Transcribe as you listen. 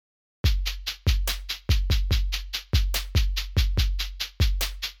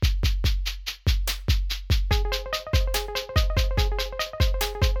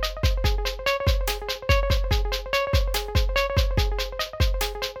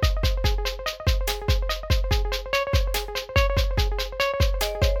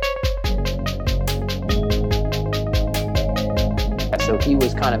he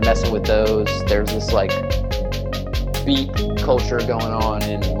was kind of messing with those. There's this like beat culture going on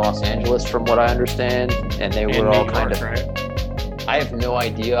in Los Angeles, from what I understand, and they were all kind of. Right? I have no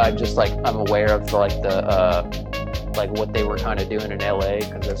idea. I'm aware of like the like what they were kind of doing in LA,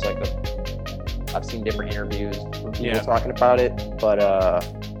 because there's like I've seen different interviews from people talking about it, but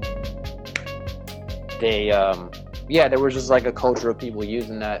they there was just like a culture of people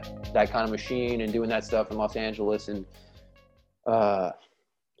using that kind of machine and doing that stuff in Los Angeles, and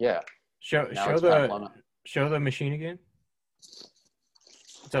Show the machine again.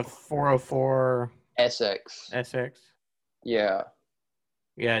 It's a 404 SX. Yeah,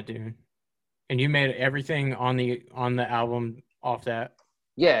 dude. And you made everything on the album off that?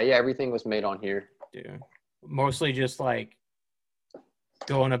 Yeah, everything was made on here. Dude. Mostly just like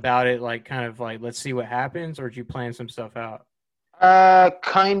going about it like kind of like let's see what happens, or did you plan some stuff out?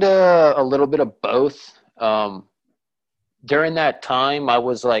 Kind of a little bit of both. During that time I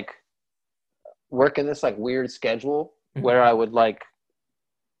was like working this like weird schedule where I was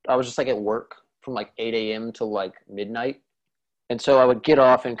just like at work from like 8 a.m. to like midnight. And so I would get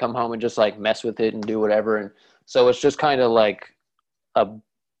off and come home and just like mess with it and do whatever. And so it's just kind of like I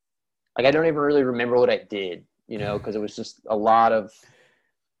don't even really remember what I did, because it was just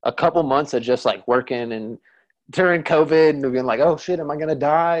a couple months of just like working, and during COVID and being like, oh shit, am I going to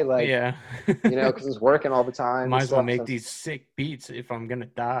die? Like, yeah, because it's working all the time. Might as well make these sick beats if I'm going to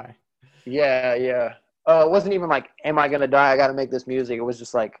die. Yeah. It wasn't even like, am I going to die? I got to make this music. It was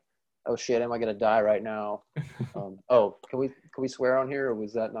just like, oh shit, am I gonna die right now? Can we swear on here, or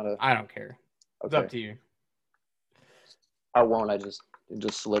was that not a? I don't care. Okay. It's up to you. I won't. It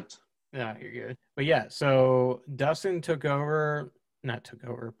just slipped. No, you're good. But yeah, so Dustin Dustin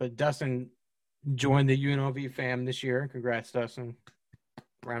joined the UNLV fam this year. Congrats, Dustin.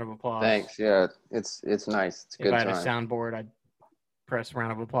 Round of applause. Thanks. Yeah, it's nice. It's a good time. If I had a soundboard, I'd press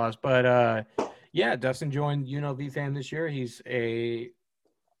round of applause. But yeah, Dustin joined UNLV fam this year. He's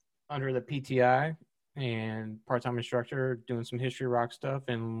under the PTI and part-time instructor, doing some history rock stuff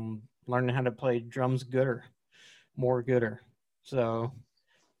and learning how to play drums more gooder. So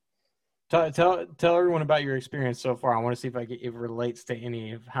tell everyone about your experience so far. I want to see if it relates to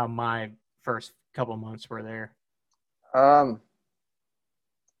any of how my first couple months were there. I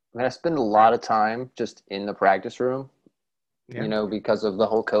spend a lot of time just in the practice room, because of the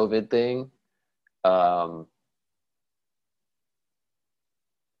whole COVID thing.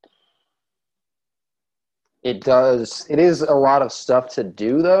 It is a lot of stuff to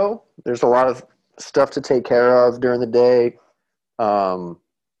do, though. There's a lot of stuff to take care of during the day,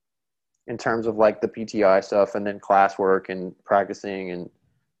 in terms of like the PTI stuff, and then classwork and practicing, and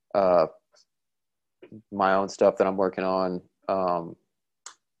my own stuff that I'm working on.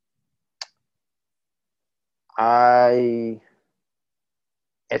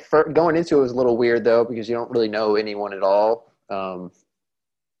 At first, going into it was a little weird, though, because you don't really know anyone at all,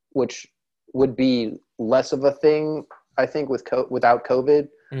 which would be less of a thing, I think, without COVID.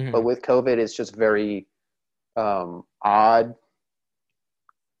 Mm-hmm. But with COVID, it's just very odd.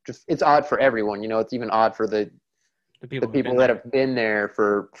 It's odd for everyone, It's even odd for the people that have been there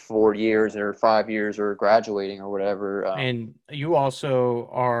for 4 years or 5 years or graduating or whatever. And you also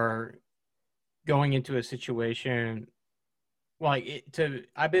are going into a situation I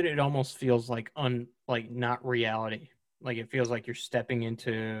bet it almost feels like not reality. Like it feels like you're stepping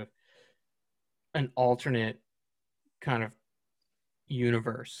into an alternate kind of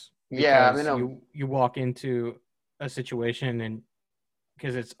universe. Yeah, you walk into a situation, and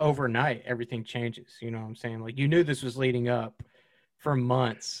because it's overnight, everything changes. You know what I'm saying? Like you knew this was leading up for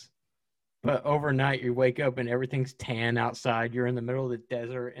months, but overnight you wake up and everything's tan outside. You're in the middle of the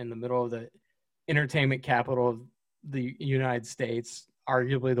desert, in the middle of the entertainment capital of the United States,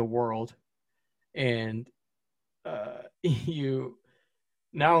 arguably the world, and you.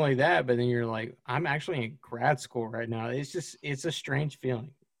 Not only that, but then you're like, I'm actually in grad school right now. It's a strange feeling.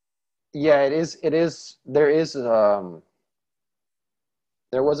 Yeah, it is. There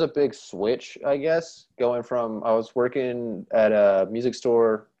was a big switch, I guess, going from, I was working at a music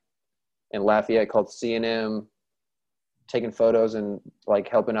store in Lafayette called C&M, taking photos and like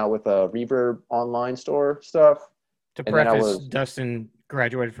helping out with a Reverb online store stuff. To preface, Dustin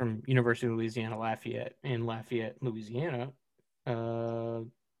graduated from University of Louisiana Lafayette in Lafayette, Louisiana.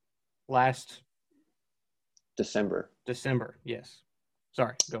 Last December, yes.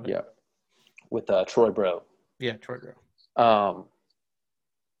 Sorry, go ahead. Yeah, with Troy Bro. Yeah, Troy Bro.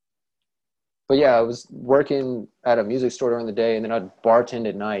 But yeah, I was working at a music store during the day, and then I'd bartend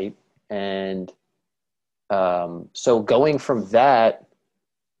at night, and so going from that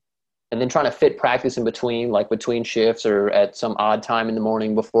and then trying to fit practice in between, like between shifts or at some odd time in the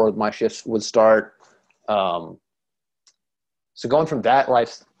morning before my shifts would start. Um, so going from that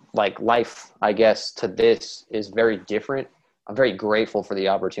life, I guess, to this is very different. I'm very grateful for the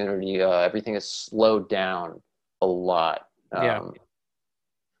opportunity. Everything is slowed down a lot. Yeah.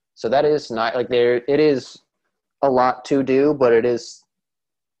 So that is not like it is a lot to do, but it's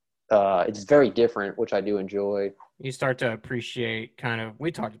very different, which I do enjoy. You start to appreciate kind of,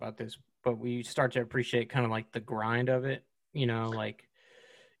 we talked about this, but we start to appreciate kind of like the grind of it, like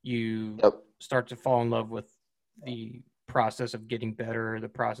you Yep. start to fall in love with the process of getting better, the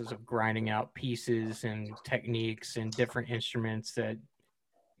process of grinding out pieces and techniques and different instruments that,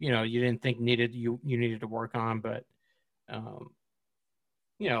 you didn't think you needed to work on, but, um,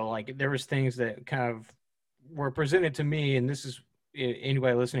 like there was things that kind of were presented to me, and this is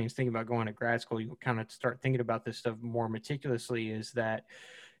anybody listening is thinking about going to grad school, you kind of start thinking about this stuff more meticulously, is that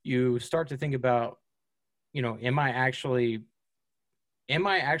you start to think about, am I actually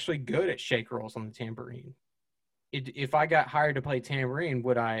good at shake rolls on the tambourine? If I got hired to play tambourine,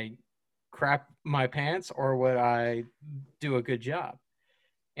 would I crap my pants or would I do a good job?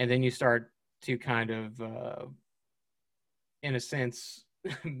 And then you start to kind of, in a sense,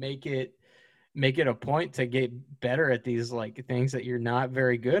 make it a point to get better at these like things that you're not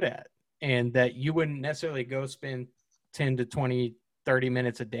very good at, and that you wouldn't necessarily go spend 10 to 20, 30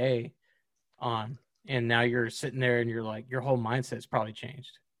 minutes a day on. And now you're sitting there and you're like, your whole mindset's probably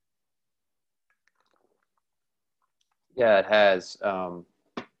changed. Yeah, it has.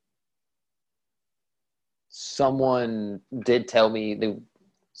 Someone did tell me, they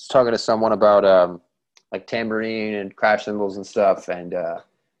was talking to someone about like tambourine and crash cymbals and stuff, and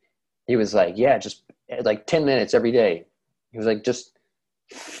he was like, yeah, just like 10 minutes every day. He was like, just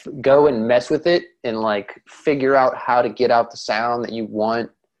go and mess with it and like figure out how to get out the sound that you want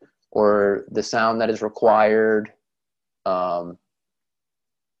or the sound that is required. Um,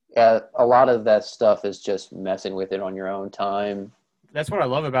 yeah, a lot of that stuff is just messing with it on your own time. That's what I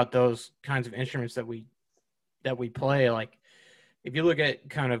love about those kinds of instruments that we play. Like if you look at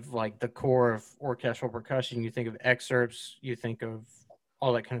kind of like the core of orchestral percussion, you think of excerpts, you think of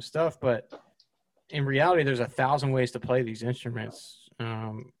all that kind of stuff, but in reality, there's 1,000 ways to play these instruments,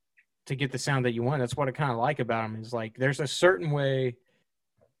 to get the sound that you want. That's what I kind of like about them, is like there's a certain way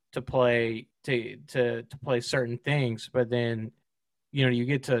to play to play certain things, but then you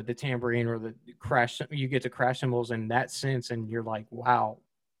get to the tambourine or the crash, you get to crash cymbals in that sense, and you're like, wow,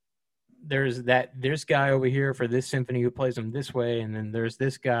 there's guy over here for this symphony who plays them this way, and then there's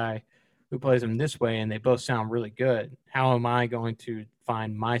this guy who plays them this way, and they both sound really good. How am I going to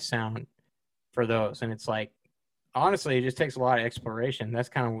find my sound for those? And it's like, honestly, it just takes a lot of exploration. That's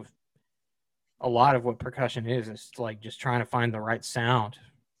kind of a lot of what percussion is. It's like just trying to find the right sound.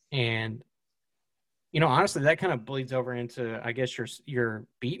 And honestly, that kind of bleeds over into, I guess, your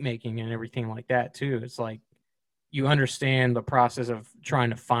beat making and everything like that too. It's like you understand the process of trying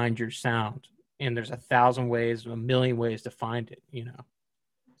to find your sound, and there's 1,000 ways, a million ways to find it.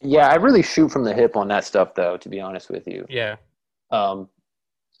 Yeah, I really shoot from the hip on that stuff, though, to be honest with you. Yeah. Um,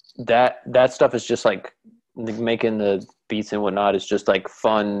 that stuff is just like making the beats and whatnot is just like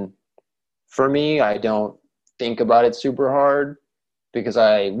fun for me. I don't think about it super hard because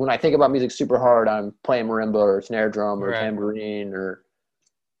when I think about music super hard, I'm playing marimba or snare drum or Right. tambourine or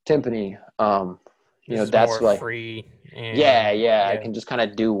timpani. This is that's more like free. And, yeah, I can just kind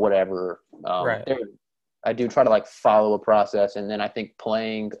of do whatever. Right. I do try to like follow a process, and then I think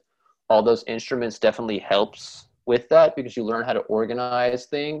playing all those instruments definitely helps with that because you learn how to organize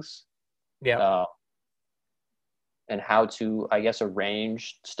things. Yeah. And how to, I guess,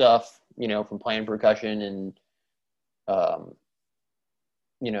 arrange stuff, from playing percussion and, I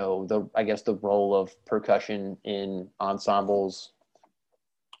guess the role of percussion in ensembles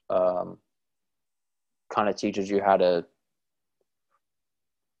kind of teaches you how to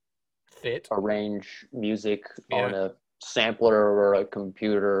Fit. arrange music on a sampler or a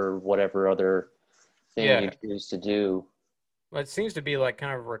computer or whatever other thing you choose to do. Well, it seems to be like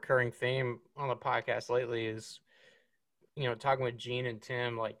kind of a recurring theme on the podcast lately is, talking with Gene and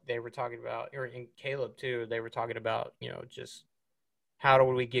Tim, like they were talking about, or and Caleb too, they were talking about, just how do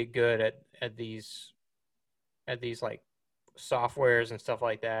we get good at these like softwares and stuff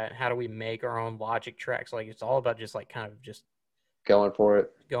like that? How do we make our own logic tracks? Like it's all about just like kind of just Going for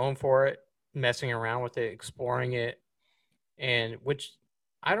it, messing around with it, exploring it, and which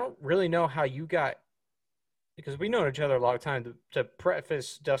I don't really know how you got, because we know each other a lot of time. To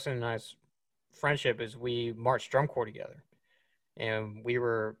preface Dustin and I's friendship is we marched drum corps together, and we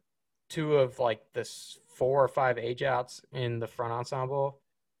were two of like the 4 or 5 age outs in the front ensemble,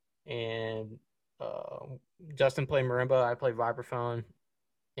 and uh, Justin played marimba. I played vibraphone,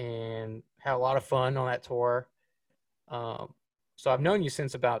 and had a lot of fun on that tour. Um, so I've known you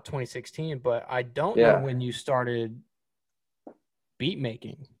since about 2016, but I don't know Yeah. when you started beat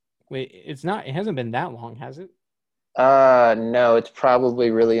making. Wait, it's not. It hasn't been that long, has it? No, it's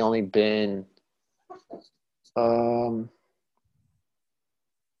probably really only been um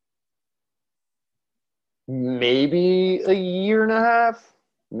maybe a year and a half,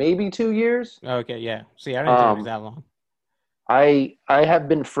 maybe 2 years. Okay, yeah. See, I didn't think it was Um, that long. I have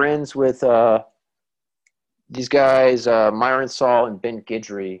been friends with these guys, Myron Saul and Ben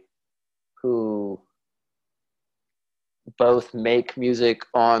Guidry, who both make music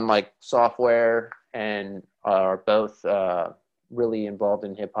on like software and are both really involved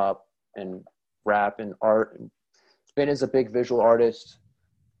in hip hop and rap and art. Ben is a big visual artist.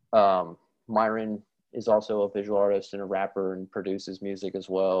 Myron is also a visual artist and a rapper and produces music as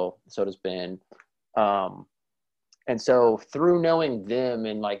well. So does Ben. Um, and so through knowing them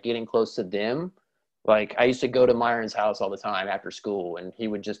and like getting close to them, like I used to go to Myron's house all the time after school, and he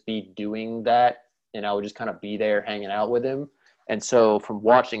would just be doing that, and I would just kind of be there hanging out with him. And so from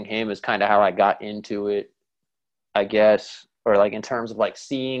watching him is kind of how I got into it, I guess, or like in terms of like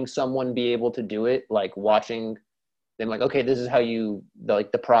seeing someone be able to do it, like watching them, like, okay, this is how you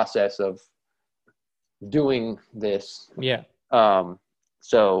like the process of doing this. Yeah. Um,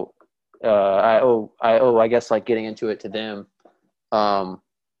 so I guess like getting into it to them. Um,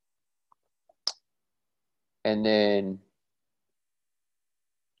 and then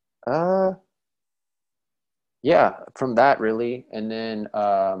uh yeah, from that really. And then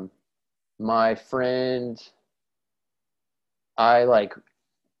my friend, I like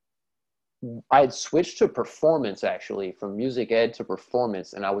I had switched to performance actually from music ed to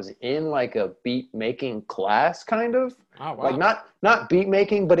performance, and I was in like a beat making class kind of Oh like wow. not beat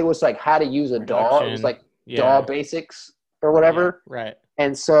making, but it was like how to use a DAW. It was Production. like DAW Yeah. basics or Yeah. whatever. Right.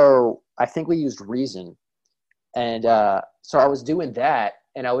 And so I think we used Reason. And so I was doing that,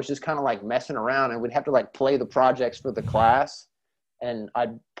 and I was just kind of like messing around, and we'd have to like play the projects for the class. And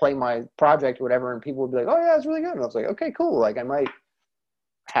I'd play my project or whatever, and people would be like, "Oh yeah, it's really good." And I was like, "Okay, cool. Like I might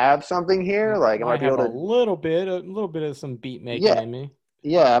have something here. Like I might Might be have able to, a little bit of some beat making yeah, in me.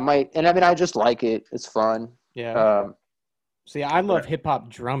 yeah. I might." And I mean, I just like it. It's fun. Yeah. Um, See, I love but hip hop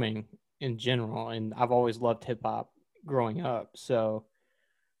drumming in general, and I've always loved hip hop growing up. So,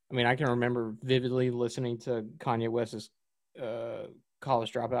 I mean, I can remember vividly listening to Kanye West's uh,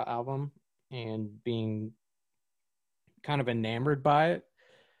 College Dropout album and being kind of enamored by it.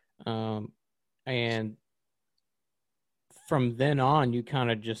 Um, and from then on, you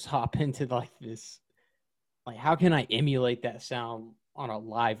kind of just hop into like this, like, how can I emulate that sound on a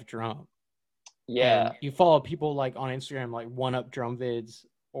live drum? yeah, And you follow people like on Instagram, like One Up Drum Vids,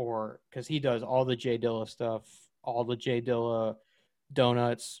 or because he does all the Jay Dilla stuff, all the Jay Dilla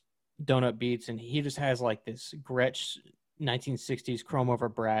donuts, donut beats, and he just has like this Gretsch 1960s chrome over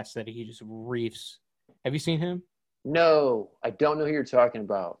brass that he just reefs. Have you seen him? no, I don't know who you're talking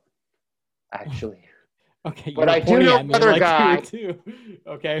about actually, Okay, you but were I do pointing know at me another like you were guy. too.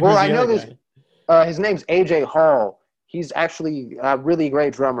 Okay, Well, who's I the other know this. guy? His name's AJ Hall. He's actually a really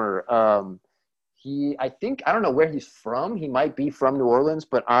great drummer. I think, I don't know where he's from. He might be from New Orleans,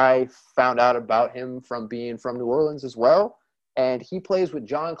 but I found out about him from being from New Orleans as well. And he plays with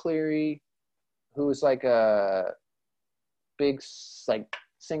John Cleary, who is like a big like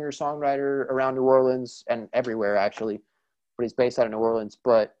singer songwriter around New Orleans and everywhere actually, but he's based out of New Orleans.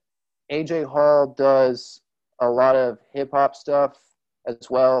 But AJ Hall does a lot of hip hop stuff as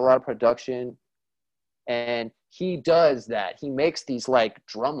well, a lot of production, and he does that. He makes these like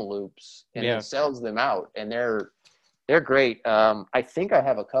drum loops and then Yeah, sells them out, and they're great. I think I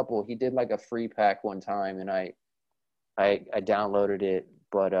have a couple. He did like a free pack one time, and I downloaded it,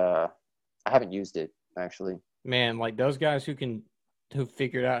 but I haven't used it actually. man, like those guys who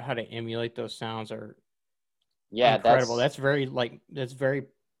figured out how to emulate those sounds are Yeah, incredible. that's That's very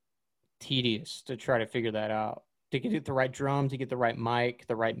tedious to try to figure that out. To get the right drum, to get the right mic,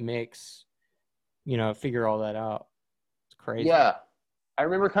 the right mix, figure all that out. It's crazy. yeah. I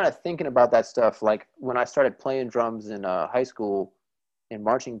remember kind of thinking about that stuff, like when I started playing drums in high school in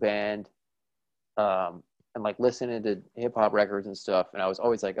marching band, and like listening to hip hop records and stuff. And I was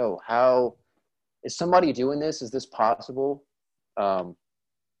always like, oh, how is somebody doing this? Is this possible? Um,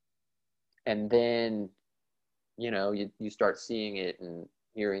 and then, you start seeing it and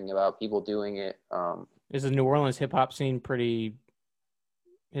hearing about people doing it. Is the New Orleans hip hop scene pretty?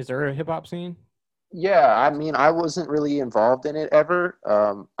 Is there a hip hop scene? Yeah, I mean, I wasn't really involved in it ever.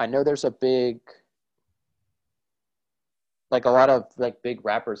 I know there's a big like a lot of like big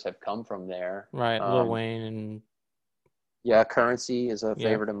rappers have come from there. Right, Lil Wayne and Yeah, Currency is a yeah.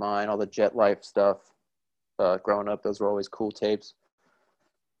 favorite of mine. All the Jet Life stuff. Growing up, those were always cool tapes.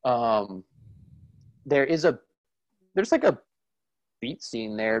 Um, there is a there's like a beat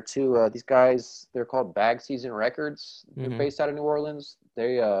scene there too. These guys, they're called Bag Season Records. They're Mm-hmm. based out of New Orleans.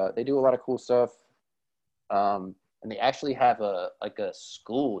 They do a lot of cool stuff. And they actually have a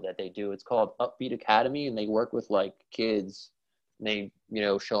school that they do. It's called Upbeat Academy, and they work with like kids. And they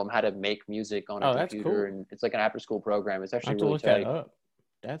show them how to make music on a Oh, that's computer, cool. and it's like an after school program. It's I actually have to really look that tight. up.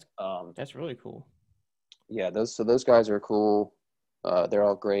 That's Um, that's really cool. yeah, those guys are cool. They're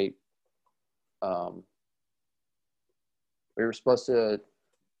all great. Um, we were supposed to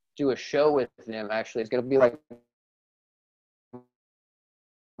do a show with them. Actually, it's gonna be like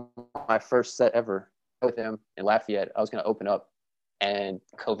my first set ever with him in Lafayette. I was gonna open up, and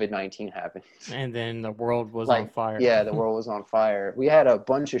COVID-19 happened. And then the world was on Like, fire. yeah, the world was on fire. We had a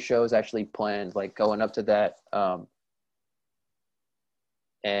bunch of shows actually planned, like going up to that,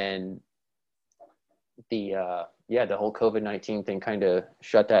 and the whole COVID-19 thing kind of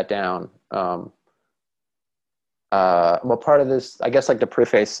shut that down. Well, part of this, I guess, like the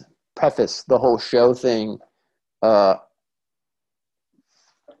preface the whole show thing. Uh,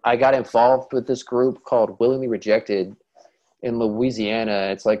 I got involved with this group called Willingly Rejected in Louisiana.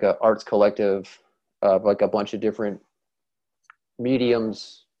 It's like a arts collective of like a bunch of different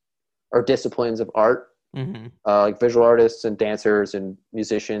mediums or disciplines of art, Mm-hmm. like visual artists and dancers and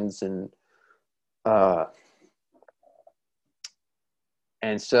musicians uh,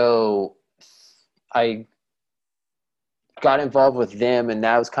 and so I got involved with them, and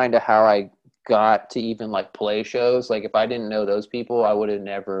that was kind of how I got to even like play shows. Like if I didn't know those people, I wouldn't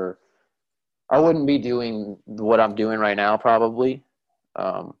be doing what I'm doing right now probably.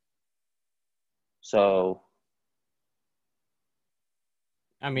 Um, so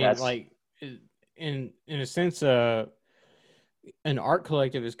I mean, that's like in a sense, an art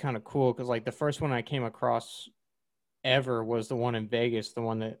collective is kind of cool because like the first one I came across ever was the one in Vegas, the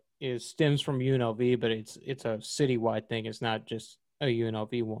one that is stems from UNLV, but it's a citywide thing. It's not just a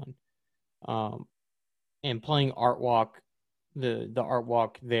UNLV one. Um, and playing Art Walk, the Art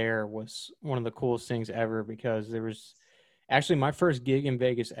Walk there was one of the coolest things ever because there was actually my first gig in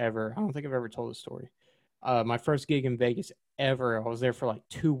Vegas ever. I don't think I've ever told this story. My first gig in Vegas ever. I was there for like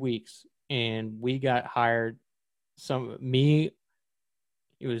 2 weeks, and we got hired.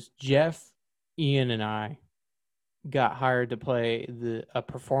 It was Jeff, Ian, and I got hired to play a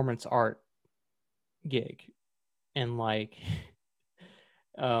performance art gig, and like,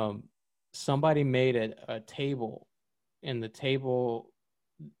 um, somebody made a table, and the table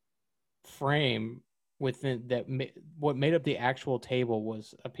frame within that what made up the actual table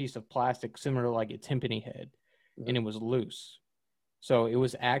was a piece of plastic similar to like a timpani head, and it was loose, so it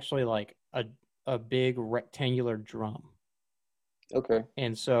was actually like a big rectangular drum. okay.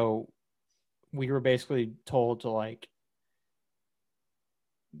 And so we were basically told to like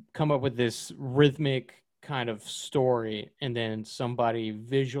come up with this rhythmic kind of story, and then somebody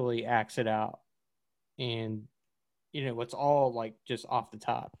visually acts it out, and it's all like just off the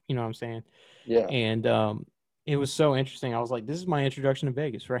top, you know what I'm saying? Yeah. And it was so interesting. I was like, this is my introduction to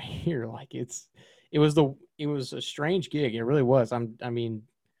Vegas right here. Like it was a strange gig. It really was. I mean,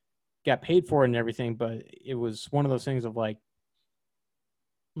 got paid for it and everything, but it was one of those things of like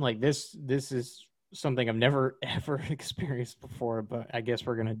this is something I've never ever experienced before, but I guess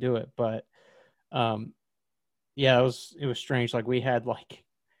we're gonna do it. But um yeah, it was strange. Like we had like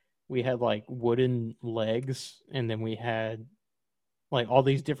wooden legs, and then we had like all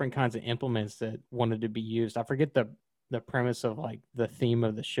these different kinds of implements that wanted to be used. I forget the premise of like the theme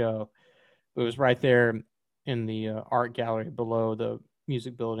of the show. But it was right there in the art gallery below the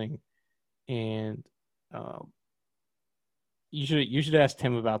music building, and um, you should ask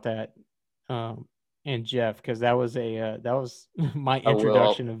Tim about that, um, and Jeff, because that was my I will.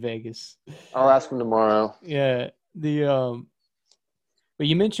 introduction to Vegas. I'll ask him tomorrow. Yeah, the but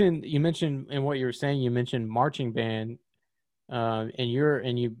you mentioned in what you were saying, you mentioned marching band.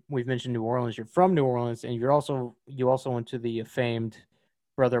 We've mentioned New Orleans. You're from New Orleans, and you also went to the famed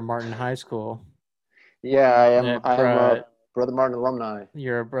Brother Martin High School. Yeah, I am. That I am a Brother Martin alumni.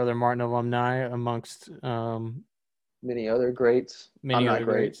 You're a Brother Martin alumni amongst Many other greats. I'm many not other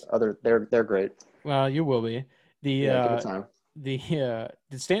great. greats. They're great. Well, you will be. The Yeah, give it time.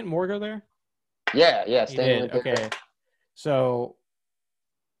 did Stanton Moore go there? Yeah, yeah. He Stanley did. went there. Okay, so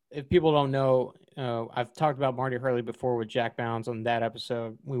if people don't know, I've talked about Marty Hurley before with Jack Bounds on that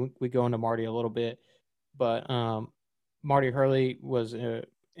episode. We go into Marty a little bit, but Marty Hurley was an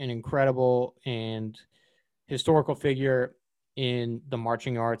incredible and historical figure in the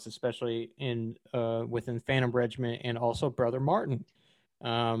marching arts, especially in within Phantom Regiment and also Brother Martin.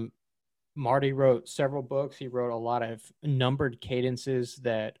 Um, Marty wrote several books. He wrote a lot of numbered cadences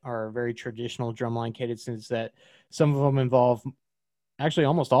that are very traditional drumline cadences that some of them involve, actually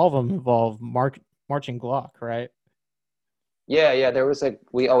almost all of them involve marching Glock, right? Yeah. There was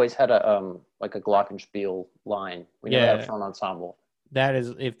we always had a like a glockenspiel line. We never had a Yeah, front ensemble. that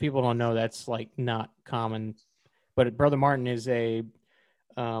is, if people don't know, that's like not common. But Brother Martin is a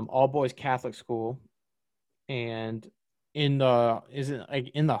all boys Catholic school, and is it like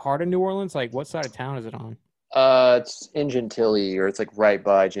in the heart of New Orleans? Like, what side of town is it on? It's in Gentilly, or it's like right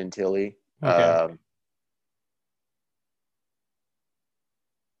by Gentilly. Okay,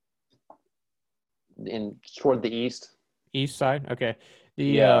 In toward the east. east side. Okay, the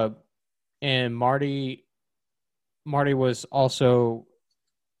Yeah. and Marty was also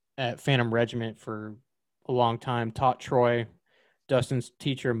at Phantom Regiment for a long time. Taught Troy, Dustin's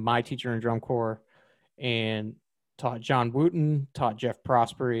teacher, my teacher in drum corps, and taught John Wooten, taught Jeff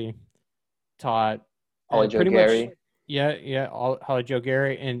Prospery, taught Holly Joe pretty much, Gary. yeah, all Holly Joe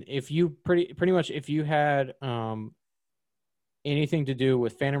Gary. And if you pretty much, if you had anything to do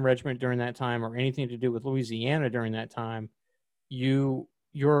with Phantom Regiment during that time, or anything to do with Louisiana during that time,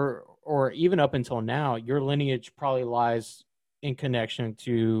 your or even up until now, your lineage probably lies in connection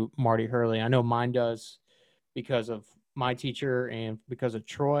to Marty Hurley. I know mine does because of my teacher and because of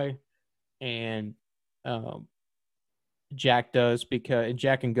Troy, and um, Jack does because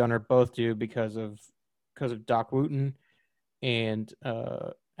Jack and Gunnar both do because of Doc Wooten, and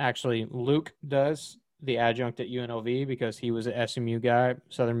actually Luke does, the adjunct at UNLV, because he was an SMU guy,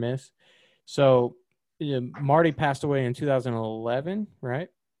 Southern Miss. So Marty passed away in 2011, right?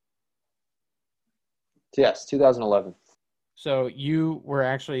 Yes, 2011. So you were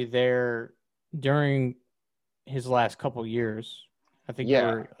actually there during his last couple years. I think you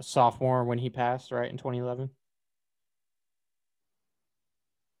Yeah. were a sophomore when he passed, right, in 2011.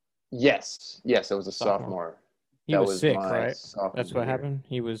 Yes. Yes, I was a Sophomore. sophomore. He That was was sick, my right? That's sophomore what year. happened.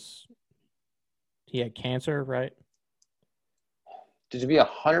 He had cancer, right? To be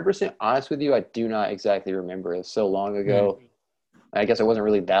 100% honest with you, I do not exactly remember. It's so long Hmm. ago. I guess it wasn't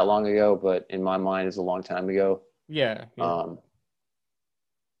really that long ago, but in my mind, it's a long time ago. Yeah, yeah. Um,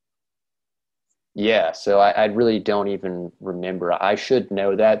 yeah, so I really don't even remember. I should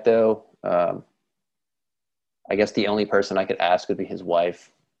know that though. I guess the only person I could ask would be his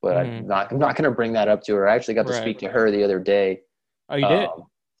wife, but Hmm. I'm not going to bring that up to her. I actually got to Right. speak to her the other day. Oh, you did? Um,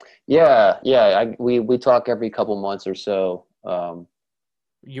 yeah. We talk every couple months or so. You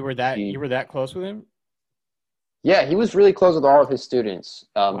She were that close with him? Yeah, he was really close with all of his students,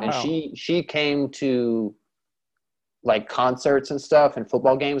 and Wow. she came to like concerts and stuff and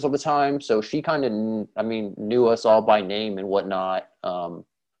football games all the time. So she kind of, I mean, knew us all by name and whatnot.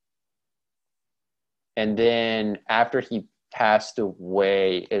 And then after he passed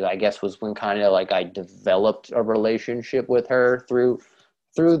away, it, I guess was when kind of like I developed a relationship with her through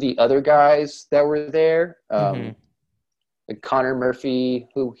the other guys that were there. Hmm. Like Connor Murphy,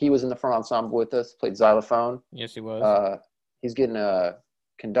 who he was in the front ensemble with us, played xylophone. Yes, he was. Uh, he's getting a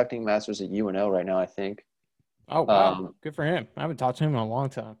conducting master's at UNL right now, I think. Oh, wow. Um, Good for him. I haven't talked to him in a long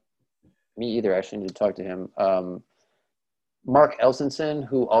time. Me either. I actually need to talk to him. Mark Elsenson,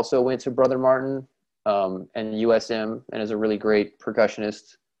 who also went to Brother Martin and USM and is a really great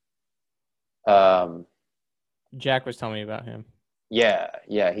percussionist. Um, Jack was telling me about him. yeah,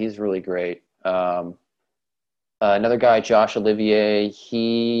 he's really great. Another guy, Josh Olivier,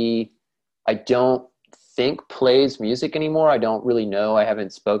 I don't think plays music anymore. I don't really know. I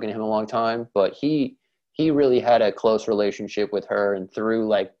haven't spoken to him in a long time, but he really had a close relationship with her, and through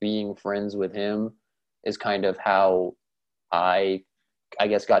like being friends with him is kind of how I I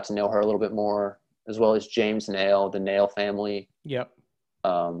guess got to know her a little bit more, as well as James Nail, the Nail family. Yep.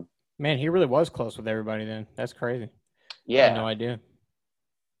 Um, Man, he really was close with everybody then. That's crazy. I had no yeah, idea.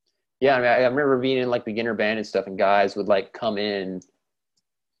 yeah. I mean, I remember being in like beginner band and stuff, and guys would like come in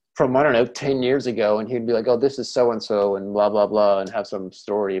from I don't know 10 years ago, and he'd be like, "Oh, this is so and so," and blah blah blah, and have some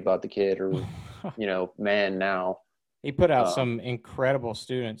story about the kid or man now. He put out Um, some incredible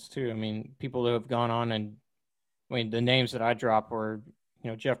students too. I mean, people who have gone on, and I mean, the names that I dropped were,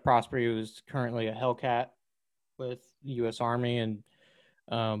 Jeff Prosper, who is currently a Hellcat with the U.S. Army, and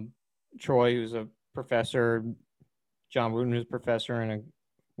um, Troy, who's a professor, John Wooten, who's a professor and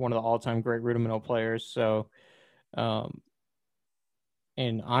one of the all-time great rudimental players. So, um,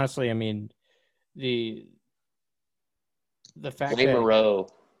 and honestly, I mean, the the fact Wayne that, Moreau.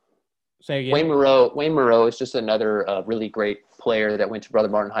 say again, Wayne Moreau is just another really great player that went to Brother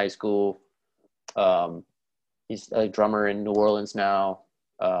Martin High School. Um, He's a drummer in New Orleans now.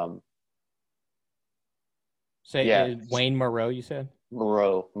 Yeah, Wayne Moreau, you said? Yeah,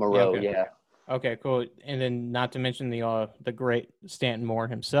 Moreau, okay. yeah. Okay, cool. And then not to mention the great Stanton Moore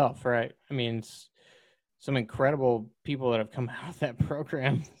himself, right? I mean, it's some incredible people that have come out of that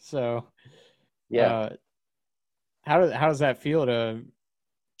program. So, Yeah. uh, how does that feel to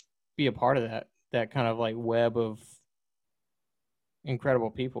be a part of that kind of like web of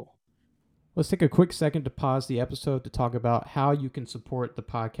incredible people? Let's take a quick second to pause the episode to talk about how you can support the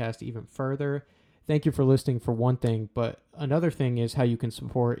podcast even further. Thank you for listening for one thing, but another thing is how you can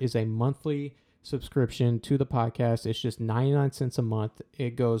support is a monthly subscription to the podcast. It's just 99 cents a month.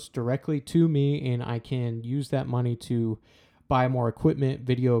 It goes directly to me, and I can use that money to buy more equipment,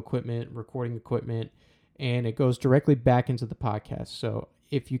 video equipment, recording equipment, and it goes directly back into the podcast. So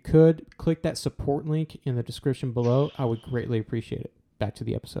if you could click that support link in the description below, I would greatly appreciate it. Back to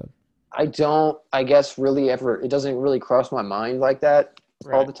the episode. I guess, really ever, it doesn't really cross my mind like that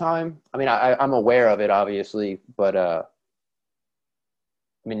all the time. I mean, I'm aware of it, obviously, but I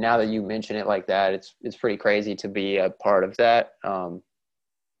mean, now that you mention it like that, it's pretty crazy to be a part of that.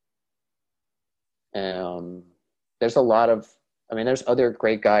 There's a lot of, I mean, there's other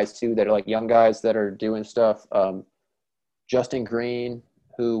great guys too that are like young guys that are doing stuff. Justin Green,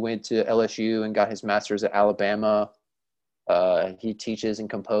 who went to LSU and got his master's at Alabama. He teaches and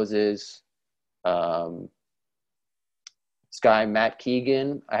composes. This guy, Matt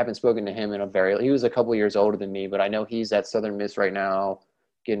Keegan, I haven't spoken to him he was a couple years older than me, but I know he's at Southern Miss right now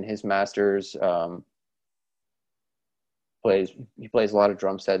getting his master's. He plays a lot of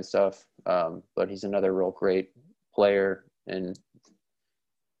drum set and stuff, but he's another real great player and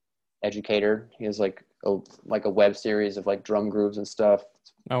educator. He has like a web series of like drum grooves and stuff.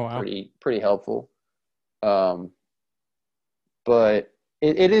 Oh, wow. Pretty helpful. But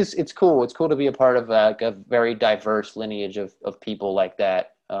it's cool. It's cool to be a part of like a very diverse lineage of people like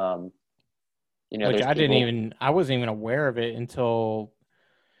that. Which I wasn't even aware of it until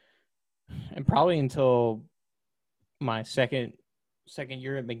my second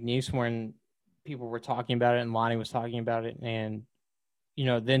year at McNeese, when people were talking about it and Lonnie was talking about it, and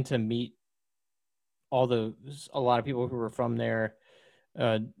then to meet a lot of people who were from there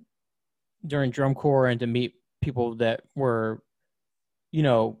during drum corps, and to meet people that were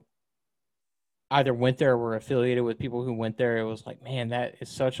either went there or were affiliated with people who went there. It was like, man, that is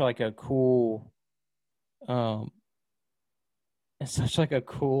such like a cool it's such like a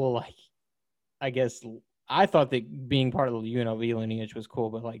cool, like, I guess I thought that being part of the UNLV lineage was cool,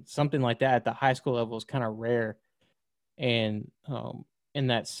 but like something like that at the high school level is kind of rare, and in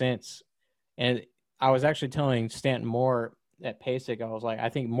that sense. And I was actually telling Stanton Moore at PASIC, I was like, I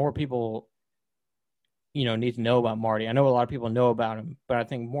think more people, need to know about Marty. I know a lot of people know about him, but I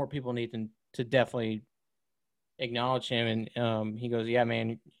think more people need to definitely acknowledge him. And he goes, yeah,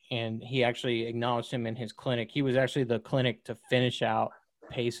 man. And he actually acknowledged him in his clinic. He was actually the clinic to finish out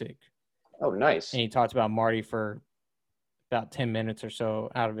PASIC. Oh, nice. And he talked about Marty for about 10 minutes or so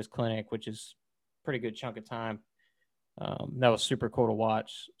out of his clinic, which is a pretty good chunk of time. That was super cool to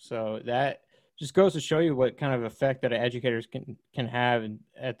watch. So that just goes to show you what kind of effect that educators can have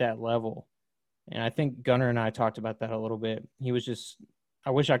at that level. And I think Gunnar and I talked about that a little bit. He was just,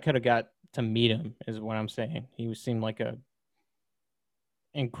 I wish I could have got to meet him, is what I'm saying. He seemed like a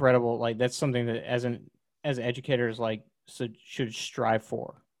incredible, like that's something that as educators like should strive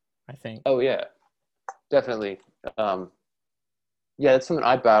for, I think. Oh yeah, definitely. Yeah, that's something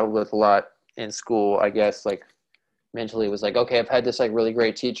I battled with a lot in school. I guess like mentally, it was like, okay, I've had this like really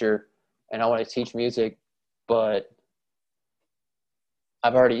great teacher, and I want to teach music, but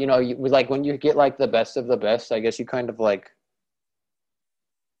I've already, like when you get like the best of the best, I guess you kind of like,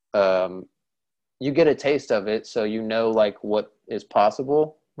 you get a taste of it, so like what is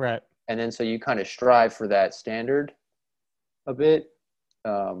possible, right? And then so you kind of strive for that standard a bit.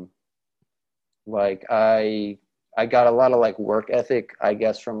 Like I got a lot of like work ethic, I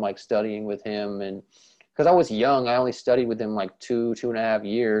guess, from like studying with him, and because I was young, I only studied with him like 2.5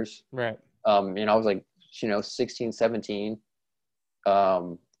 years, right? And I was like 16, 17.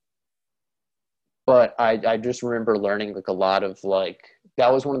 But I just remember learning like a lot of like,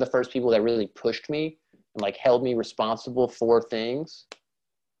 that was one of the first people that really pushed me and like held me responsible for things.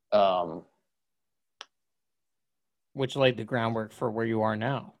 Which laid the groundwork for where you are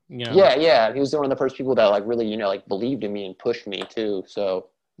now. Yeah. He was one of the first people that like really, like believed in me and pushed me too. So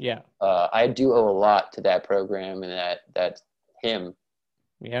yeah, I do owe a lot to that program and that him.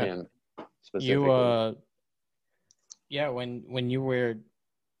 Yeah. Him specifically.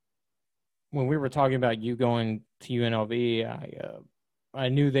 When we were talking about you going to UNLV, I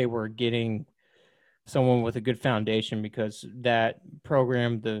knew they were getting someone with a good foundation, because that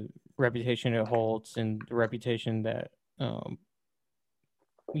program, the reputation it holds, and the reputation that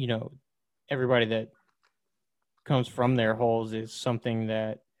you know, everybody that comes from their holds is something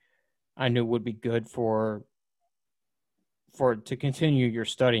that I knew would be good for to continue your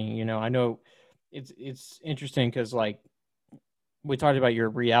studying. You know, I know it's interesting because like we talked about your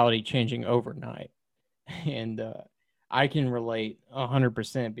reality changing overnight, and I can relate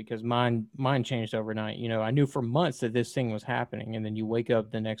 100% because mine changed overnight. You know, I knew for months that this thing was happening, and then you wake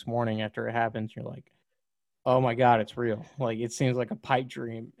up the next morning after it happens, you're like, oh my god, it's real. Like it seems like a pipe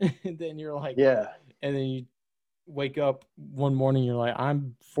dream. And then you're like, Yeah. and then you wake up one morning, you're like,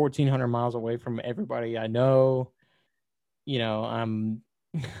 I'm 1,400 miles away from everybody I know. You know, I'm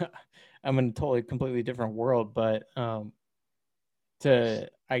I'm in a totally completely different world. But to,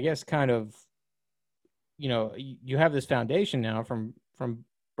 I guess, kind of, you know, you have this foundation now from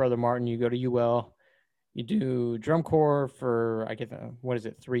Brother Martin. You go to UL, you do drum corps for, I get what is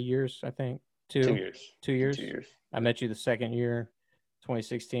it, 3 years? I think 2 two, years. 2 years. 2 years. I met you the second year,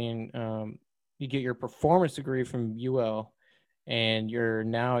 2016. You get your performance degree from UL, and you're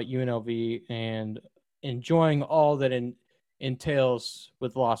now at UNLV and enjoying all that entails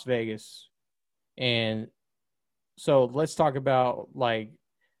with Las Vegas. And so let's talk about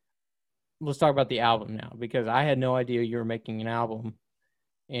the album now, because I had no idea you were making an album,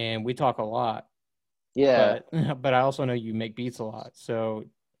 and we talk a lot. Yeah. But I also know you make beats a lot. So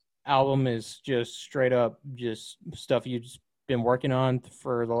album is just straight up just stuff you've just been working on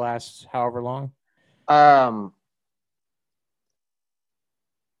for the last however long. Um.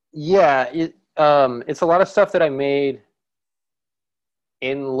 Yeah. It's a lot of stuff that I made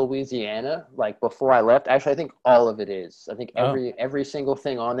in Louisiana, like before I left. Actually, I think all of it is. I think Oh. every single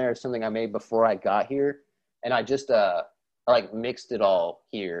thing on there is something I made before I got here, and I just I like mixed it all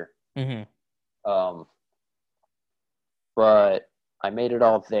here. Mm-hmm. Um, but I made it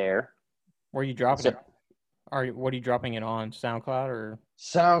all there. Where are you dropping So, it? What are you dropping it on? SoundCloud or?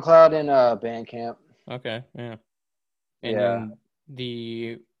 SoundCloud and Bandcamp. Okay, yeah. And Yeah. then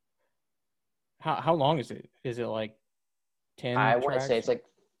the how long is it? Is it like I 10 want to say tracks? it's like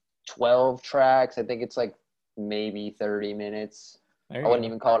 12 tracks. I think it's like maybe 30 minutes. There I you wouldn't go.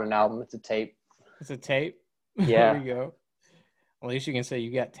 even call it an album. It's a tape. It's a tape. There Yeah. you go. At least you can say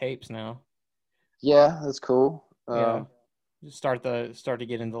you got tapes now. Yeah, that's cool. Yeah. Just start to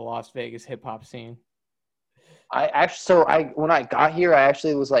get into the Las Vegas hip hop scene. When I got here, I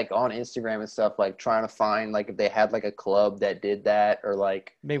actually was like on Instagram and stuff, like trying to find like if they had like a club that did that, or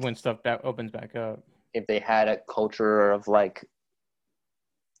like Maybe when stuff opens back up. if they had a culture of like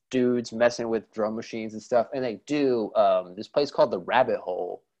dudes messing with drum machines and stuff. And they do. This place called the Rabbit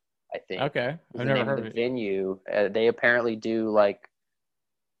Hole, I think, Okay. is I've the never name of heard the of it. venue. They apparently do like,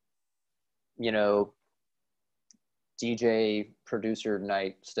 you know, DJ producer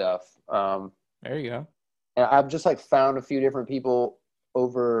night stuff. There you go. And I've just like found a few different people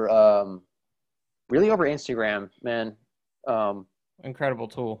over, really over Instagram, man. Incredible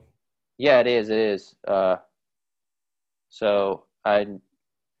tool. Yeah, it is. It is. So I'll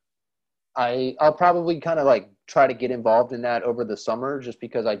probably kind of like try to get involved in that over the summer, just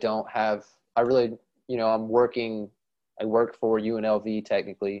because I really, I'm working. I work for UNLV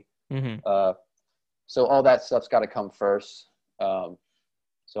technically. Mm-hmm. So all that stuff's got to come first. So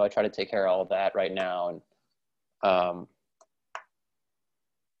I try to take care of all that right now, and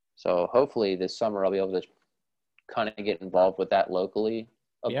so hopefully this summer I'll be able to kind of get involved with that locally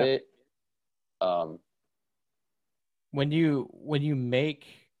a bit. When you make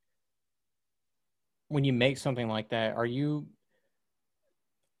something like that, are you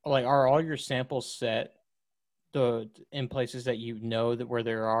like, are all your samples set in places that you know that where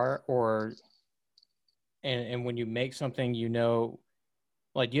there are, or and when you make something,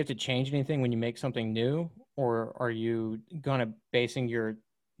 like, do you have to change anything when you make something new, or are you gonna basing your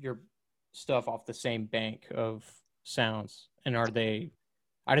stuff off the same bank of sounds? And are they?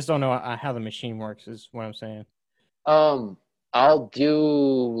 I just don't know how the machine works. Is what I'm saying. I'll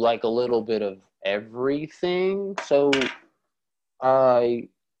do like a little bit of everything. So I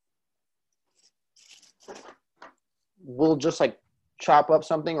will just like chop up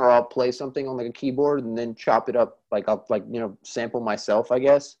something, or I'll play something on like a keyboard and then chop it up. Like I'll like, sample myself, I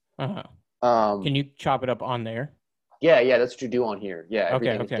guess. Uh-huh. Can you chop it up on there? Yeah, that's what you do on here. Yeah,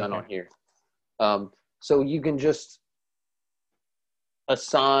 everything is done on here. So you can just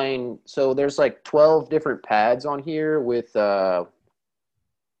assign. So there's like 12 different pads on here with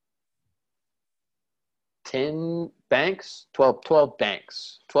 10 banks, 12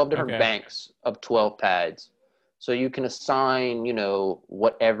 banks, 12 different banks of 12 pads. So you can assign,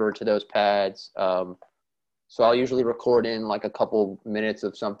 whatever to those pads. So I'll usually record in like a couple minutes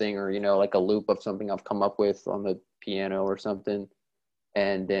of something, or, like a loop of something I've come up with on the piano or something.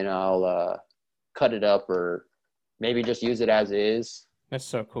 And then I'll cut it up, or maybe just use it as is. That's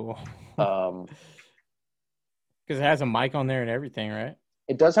so cool. Um, Because it has a mic on there and everything, right?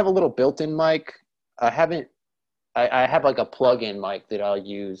 it does have a little built-in mic. I have like a plug-in mic that I'll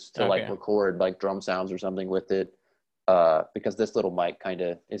use to like record like drum sounds or something with it. Because this little mic kind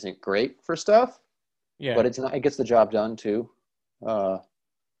of isn't great for stuff. Yeah. But it gets the job done too. So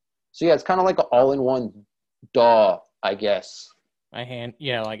yeah, it's kind of like an all-in-one DAW, I guess. Like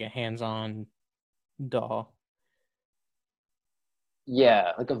a hands-on DAW.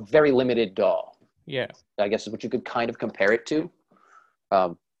 Yeah, like a very limited DAW. Yeah. I guess is what you could kind of compare it to.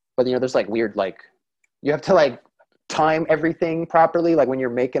 But there's like weird, like you have to like time everything properly, like when you're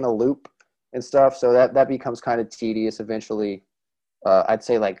making a loop and stuff. So that becomes kind of tedious eventually. I'd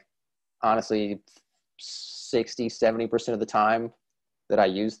say like honestly 60-70% of the time that I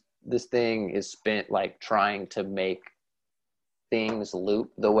use this thing is spent like trying to make things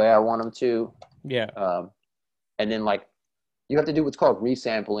loop the way I want them to. Yeah. And then like you have to do what's called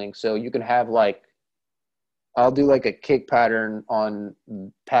resampling. So you can have like, I'll do like a kick pattern on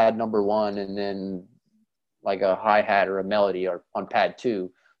pad number 1, and then like a hi-hat or a melody or on pad 2.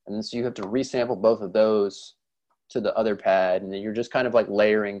 And then so you have to resample both of those to the other pad, and then you're just kind of like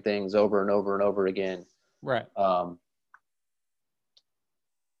layering things over and over and over again. Right.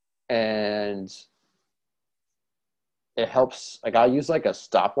 And it helps. Like I'll use like a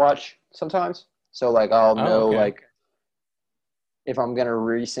stopwatch sometimes. So like I'll know like if I'm gonna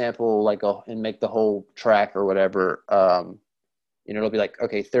resample like and make the whole track or whatever, it'll be like,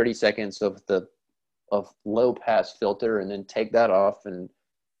 okay, 30 seconds of low pass filter, and then take that off and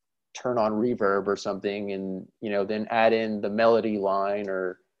turn on reverb or something, and then add in the melody line,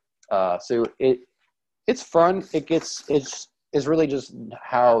 or so it's fun. It's really just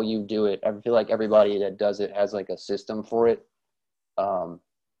how you do it. I feel like everybody that does it has like a system for it.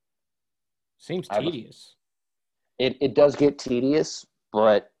 Seems tedious. It does get tedious,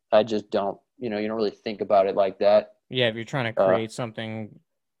 but I just don't, you don't really think about it like that. Yeah, if you're trying to create something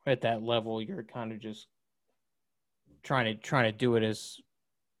at that level, you're kind of just trying to do it as,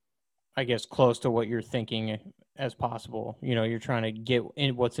 I guess, close to what you're thinking as possible. You're trying to get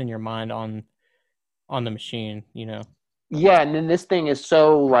in what's in your mind on the machine, Yeah, and then this thing is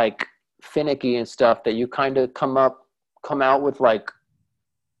so like finicky and stuff that you kind of come out with like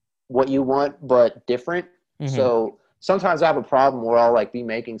what you want but different. Mm-hmm. So sometimes I have a problem where I'll like be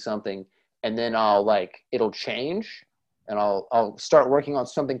making something, and then it'll change, and I'll start working on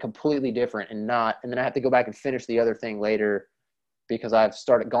something completely different, and then I have to go back and finish the other thing later because I've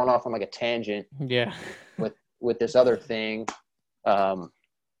started going off on like a tangent. Yeah. with this other thing.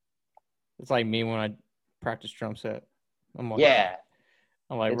 It's like me when I practice drum set. I'm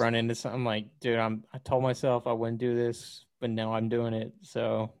like, run into something. I'm like, dude, I told myself I wouldn't do this, but now I'm doing it.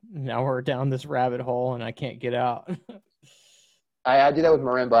 So now we're down this rabbit hole and I can't get out. I do that with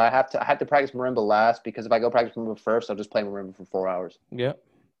marimba. I have to practice marimba last, because if I go practice marimba first, I'll just play marimba for 4 hours. Yep.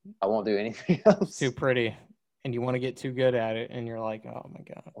 I won't do anything else. It's too pretty. And you want to get too good at it, and you're like, oh my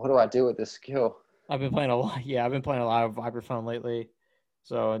God. What do I do with this skill? I've been playing a lot. Yeah, I've been playing a lot of vibraphone lately.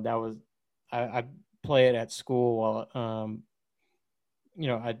 So that was, I play it at school while,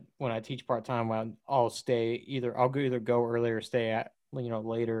 when I teach part-time, I'll either go early or stay at,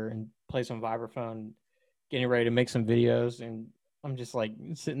 later and play some vibraphone, getting ready to make some videos. And I'm just like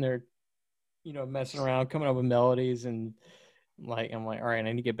sitting there, messing around, coming up with melodies, and I'm like, all right, I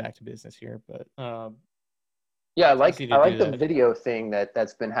need to get back to business here. But, yeah, I like the video thing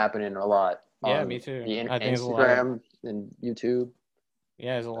that's been happening a lot. Yeah, me too. I think Instagram and YouTube.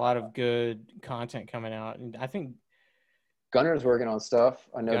 Yeah, there's a lot of good content coming out, and I think Gunner's working on stuff.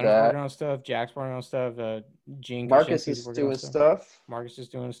 I know Gunner's that. working on stuff. Jack's working on stuff. Gene Marcus is doing stuff. Marcus is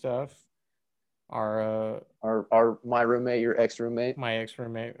doing stuff. Our my roommate, your ex-roommate. My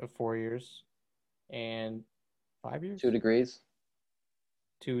ex-roommate of 4 years and 5 years. 2 degrees.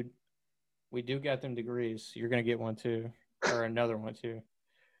 We do get them degrees. You're gonna get one too, or another one too.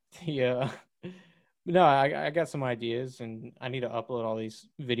 Yeah. No, I got some ideas, and I need to upload all these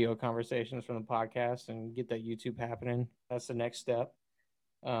video conversations from the podcast and get that YouTube happening. That's the next step.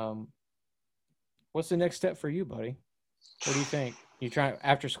 What's the next step for you, buddy? What do you think? You try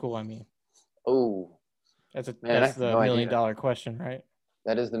after school, I mean. Oh. That's the $1 million question, right?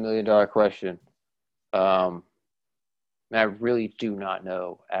 That is the $1 million question. I really do not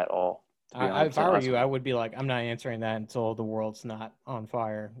know at all. To be If honest, I were you, I would be like, I'm not answering that until the world's not on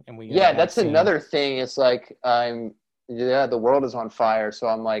fire and we get a yeah, that's vaccine. another thing. It's like the world is on fire, so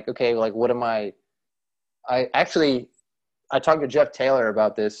I'm like, okay, like what am I? I talked to Jeff Taylor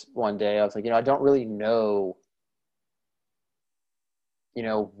about this one day. I was like, I don't really know,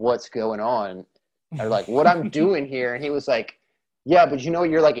 what's going on or like what I'm doing here. And he was like, yeah, but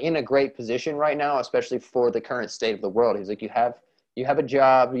you're like in a great position right now, especially for the current state of the world. He's like, you have a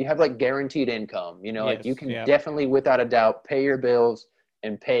job, you have like guaranteed income, like you Yes, can yep. definitely without a doubt pay your bills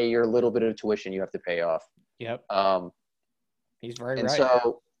and pay your little bit of tuition you have to pay off. Yep. He's very And right.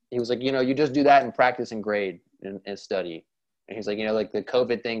 so he was like, you just do that and practice and grade and study. And he's like, like the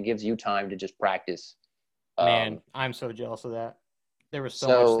COVID thing gives you time to just practice. Man, I'm so jealous of that. There was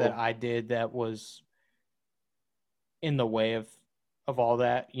so much that So I did that was in the way of all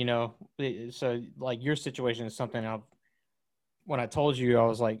that, So like your situation is something when I told you, I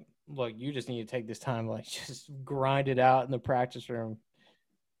was like, look, you just need to take this time, like just grind it out in the practice room.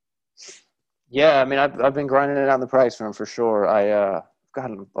 yeah, I mean, I've been grinding it out in the practice room for sure. I've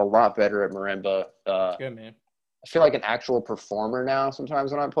gotten a lot better at marimba. It's good, man. I feel like an actual performer now.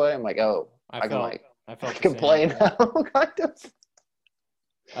 Sometimes when I play, I'm like, oh, I felt I the can same, play bro. now. Kind of.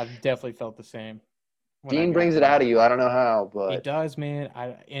 I've definitely felt the same. Dean brings it out of you. I don't know how, He but does, man.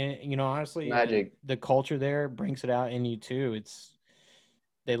 Honestly, and magic. the culture there brings it out in you too.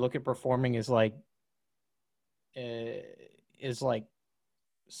 They look at performing as like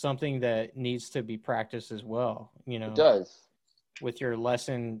something that needs to be practiced as well. It does. With your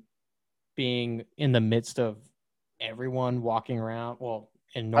lesson being in the midst of everyone walking around. Well,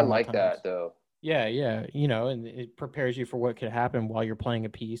 in I normal like times. that though. Yeah, and it prepares you for what could happen while you're playing a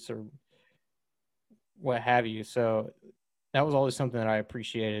piece or what have you. So that was always something that I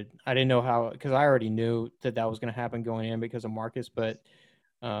appreciated. I didn't know how, because I already knew that was going to happen going in because of Marcus, but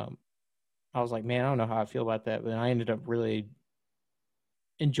I was like, man, I don't know how I feel about that. But I ended up really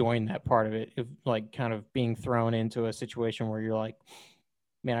enjoying that part of it, like kind of being thrown into a situation where you're like,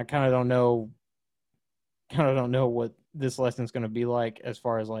 man, I kind of don't know what this lesson's going to be like as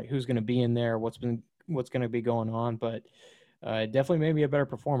far as like who's going to be in there, what's going to be going on, but it definitely made me a better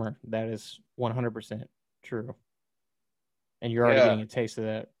performer. That is 100% true. And you're already getting a taste of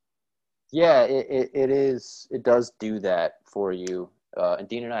that. Yeah, it is. It does do that for you. And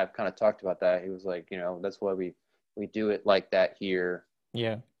Dean and I have kind of talked about that. He was like, that's why we do it like that here.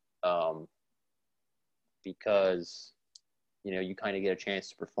 Yeah. Because, you kind of get a chance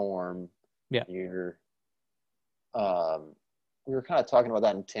to perform. Yeah. You're, we were kind of talking about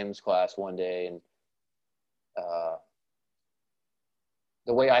that in Tim's class one day, and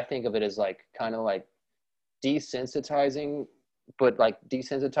the way I think of it is like kind of like desensitizing, but like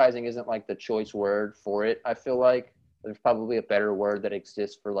desensitizing isn't like the choice word for it. I feel like there's probably a better word that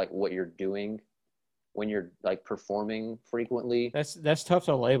exists for like what you're doing when you're like performing frequently. That's tough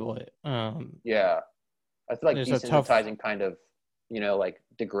to label it. Yeah, I feel like desensitizing kind of like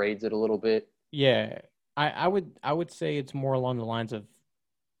degrades it a little bit. Yeah, I would say it's more along the lines of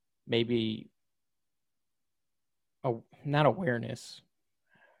maybe not awareness.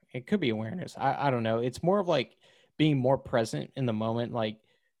 It could be awareness. I don't know. It's more of like being more present in the moment, like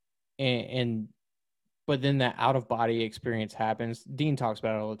and but then that out of body experience happens. Dean talks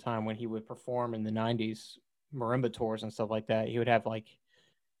about it all the time when he would perform in the 90s marimba tours and stuff like that. He would have like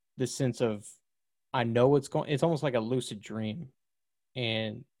this sense of I know what's going. It's almost like a lucid dream,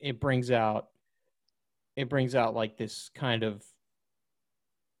 and it brings out like this kind of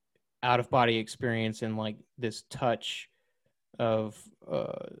out of body experience and like this touch of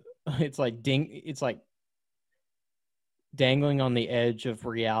it's like dangling on the edge of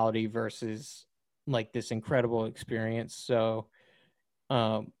reality versus like this incredible experience. So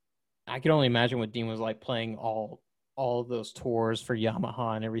I can only imagine what Dean was like playing all of those tours for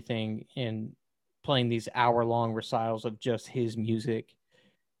Yamaha and everything, and playing these hour-long recitals of just his music,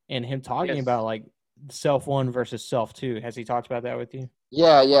 and him talking about like self one versus self two. Has he talked about that with you?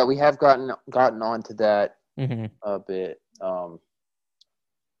 Yeah, we have gotten onto that a bit.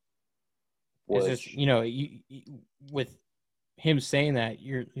 It's just you with him saying that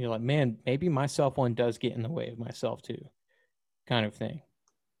you're like, man, maybe my self one does get in the way of myself two, kind of thing.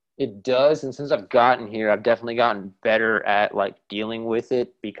 It does, and since I've gotten here, I've definitely gotten better at like dealing with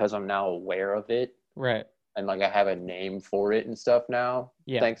it because I'm now aware of it. Right. And like I have a name for it and stuff now.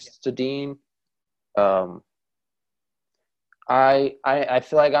 Yeah. Thanks to Dean. I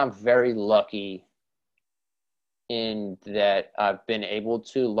feel like I'm very lucky in that I've been able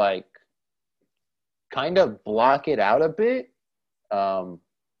to like kind of block it out a bit. And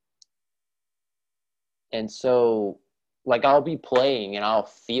so like I'll be playing and I'll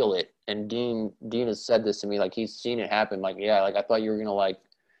feel it. And Dean has said this to me, like he's seen it happen. Like, yeah, like I thought you were gonna like,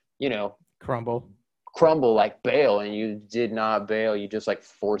 you know, Crumble, like bail, and you did not bail. You just like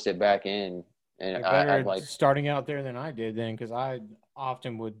force it back in. And you're I'm better like, starting out there than I did then, because I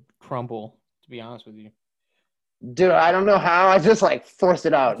often would crumble. To be honest with you. dude, I don't know how. I just like forced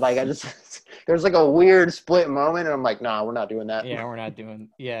it out. Like I just there's like a weird split moment, and I'm like, nah, we're not doing that. Yeah, we're not doing.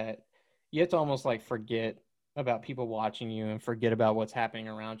 Yeah, you have to almost like forget about people watching you and forget about what's happening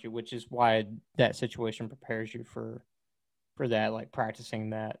around you, which is why that situation prepares you for that, like practicing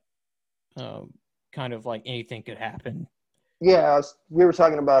that. Kind of like anything could happen. Yeah, we were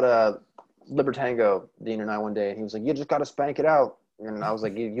talking about Libertango, Dean and I, one day, and he was like, "You just got to spank it out," and I was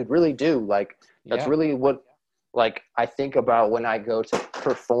like, "You really do. Like that's Yeah. really what like I think about when I go to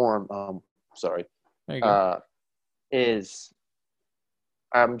perform." Sorry, There you go. is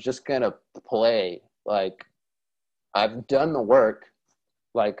I'm just gonna play. Like I've done the work.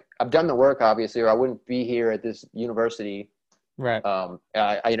 Like I've done the work, obviously, or I wouldn't be here at this university. Right.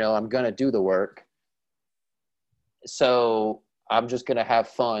 I know I'm gonna do the work, so I'm just gonna have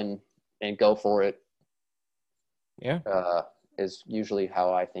fun and go for it. Yeah. Is usually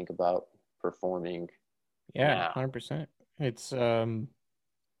how I think about performing Yeah. now. 100%. It's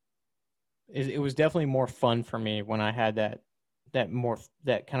it was definitely more fun for me when I had that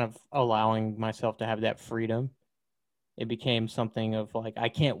kind of allowing myself to have that freedom. It became something of like I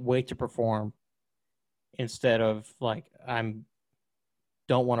can't wait to perform instead of like I'm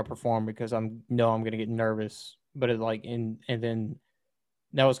don't want to perform because I'm going to get nervous. But it like and then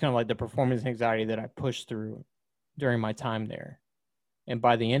that was kind of like the performance anxiety that I pushed through during my time there. And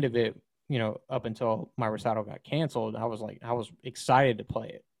by the end of it, up until my recital got canceled, I was excited to play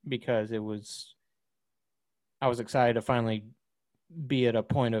it because I was excited to finally be at a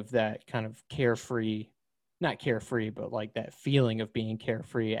point of that kind of carefree, not carefree, but like that feeling of being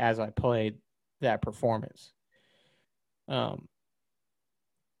carefree as I played that performance. Um,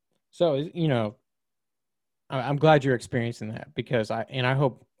 so I'm glad you're experiencing that because I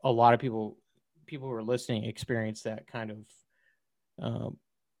hope a lot of people who are listening experience that kind of um,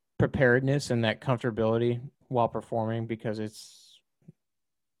 preparedness and that comfortability while performing because it's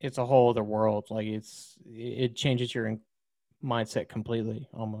a whole other world. Like it changes your mindset completely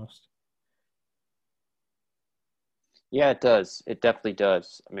almost. Yeah, it does. It definitely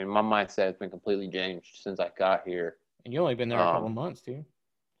does. I mean, my mindset has been completely changed since I got here. And you only been there a couple months too.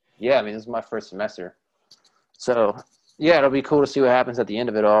 Yeah, I mean, this is my first semester. So, yeah, it'll be cool to see what happens at the end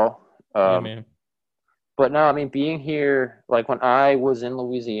of it all. Yeah, man. But no, I mean, being here, like when I was in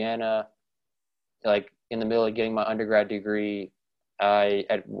Louisiana, like in the middle of getting my undergrad degree, I,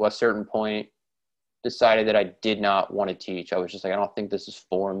 at a certain point, decided that I did not want to teach. I was just like, I don't think this is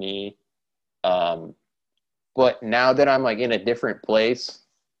for me. Um, but now that I'm like in a different place,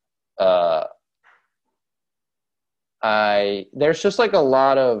 uh, there's just like a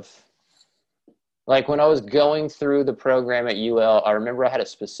lot of like when I was going through the program at UL, I remember I had a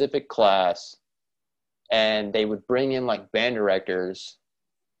specific class and they would bring in like band directors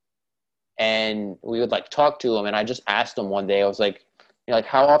and we would like talk to them. And I just asked them one day, I was like, like,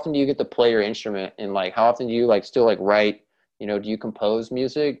 how often do you get to play your instrument? And like, how often do you like still like write, do you compose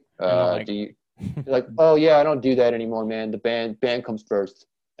music? And like, Do you like, oh yeah, I don't do that anymore, man. The band comes first.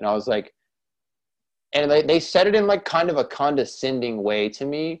 And I was like, and they said it in like kind of a condescending way to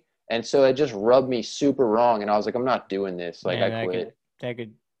me. And so it just rubbed me super wrong. And I was like, I'm not doing this. Like I man, quit. that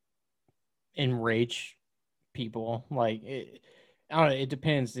could enrage people. Like I don't know. It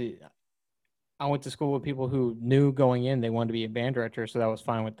depends. I went to school with people who knew going in they wanted to be a band director, so that was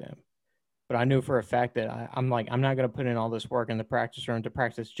fine with them. But I knew for a fact that I'm like, I'm not going to put in all this work in the practice room to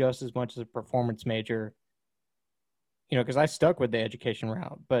practice just as much as a performance major, because I stuck with the education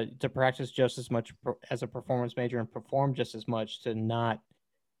route, but to practice just as much as a performance major and perform just as much to not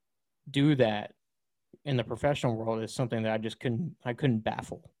do that in the professional world is something that I couldn't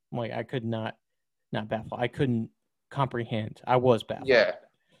baffle. Like I could not baffle. I couldn't comprehend. I was baffled. Yeah.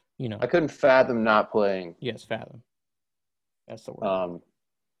 I couldn't fathom not playing. Yes, fathom. That's the word.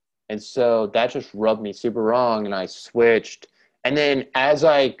 And so that just rubbed me super wrong and I switched. And then as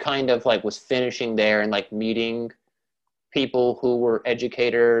I kind of like was finishing there and like meeting people who were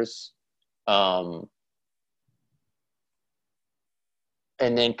educators, and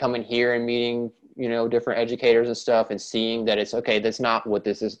then coming here and meeting, different educators and stuff and seeing that it's okay, that's not what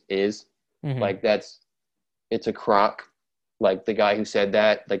this is. Mm-hmm. Like it's a crock. Like the guy who said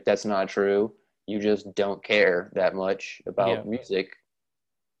that, like that's not true. You just don't care that much about music.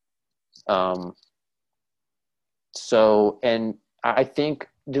 So, and I think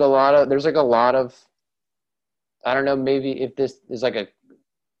there's like a lot of I don't know, maybe if this is like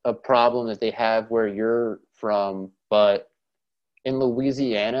a problem that they have where you're from, but in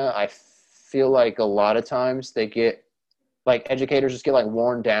Louisiana, I feel like a lot of times they get like educators just get like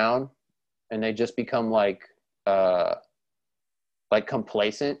worn down and they just become uh like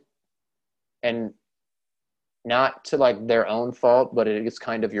complacent, and not to like their own fault, but it is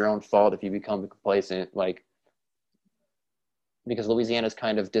kind of your own fault if you become complacent, like because Louisiana is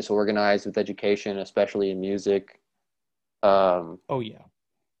kind of disorganized with education, especially in music. Oh yeah.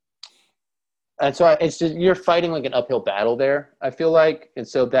 And so it's just you're fighting like an uphill battle there, I feel like, and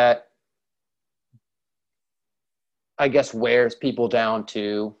so that I guess wears people down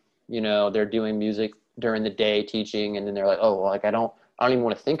too. They're doing music during the day teaching, and then they're like, oh, well, like I don't even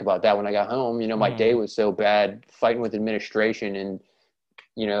want to think about that when I got home. My day was so bad fighting with administration and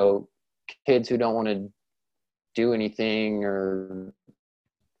you know kids who don't want to do anything or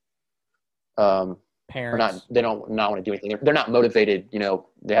not Parents. they don't not want to do anything. They're not motivated.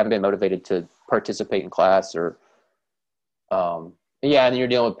 They haven't been motivated to participate in class or yeah, and then you're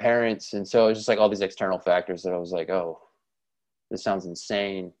dealing with parents, and so it's just like all these external factors that I was like, oh, this sounds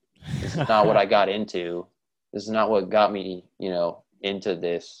insane. This is not what I got into. This is not what got me, into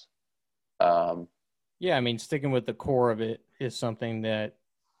this. Yeah, I mean, sticking with the core of it is something that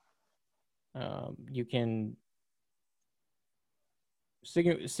you can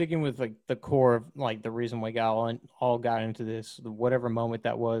sticking with like the core of like the reason we all got into this, whatever moment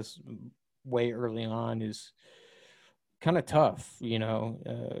that was way early on, is kind of tough,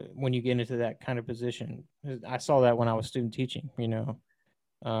 when you get into that kind of position. I saw that when I was student teaching,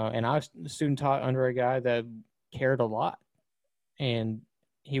 and I was student taught under a guy that cared a lot, and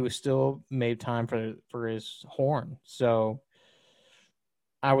he was still made time for his horn. So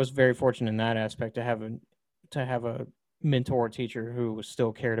I was very fortunate in that aspect to have a mentor teacher who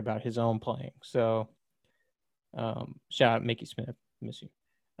still cared about his own playing. So shout out Mickey Smith, miss you.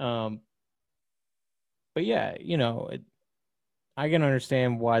 But yeah, I can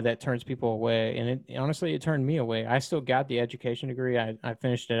understand why that turns people away, and honestly it turned me away. I still got the education degree. I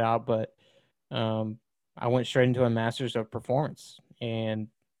finished it out, but I went straight into a master's of performance, and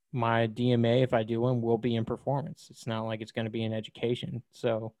my DMA, if I do one, will be in performance. It's not like it's going to be in education.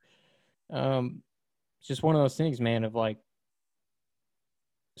 So it's just one of those things, man, of like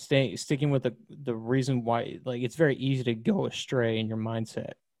sticking with the reason why. Like, it's very easy to go astray in your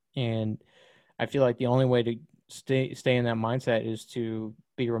mindset, and I feel like the only way to stay in that mindset is to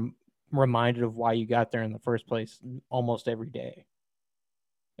be reminded of why you got there in the first place almost every day,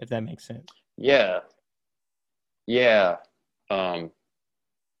 if that makes sense. Yeah. Um,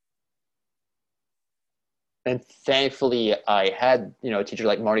 and thankfully I had, a teacher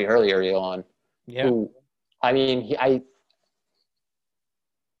like Marty Hurley early on, Yeah. who, I mean,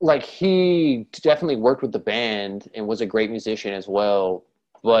 he definitely worked with the band and was a great musician as well,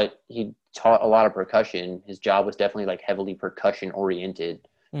 but he taught a lot of percussion. His job was definitely like heavily percussion oriented.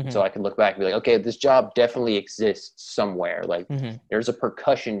 Mm-hmm. So I can look back and be like, okay, this job definitely exists somewhere. Like there's a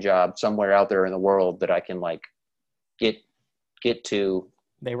percussion job somewhere out there in the world that I can like get to.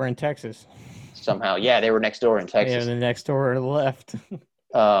 They were in Texas. Somehow. Yeah, they were next door in Texas. Yeah, the next door left.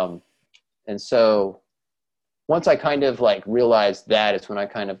 And so once I kind of like realized that, it's when I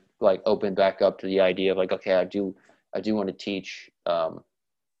kind of like opened back up to the idea of like, okay, I do want to teach,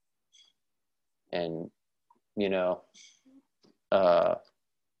 and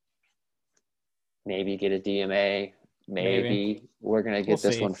maybe get a DMA. Maybe we're gonna get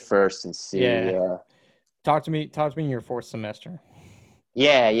this one first and see. Yeah. Talk to me in your fourth semester.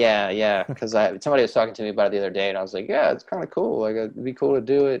 Yeah. Because somebody was talking to me about it the other day, and I was like, yeah, it's kind of cool. Like it'd be cool to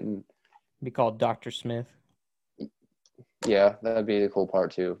do it and be called Dr. Smith. Yeah, that'd be the cool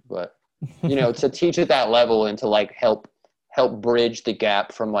part too. But to teach at that level and to like help bridge the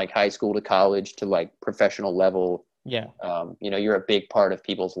gap from like high school to college to like professional level. Yeah. You're a big part of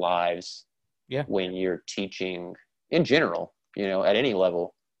people's lives. Yeah. When you're teaching in general, at any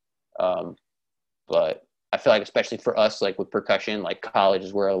level. But I feel like especially for us, like with percussion, like college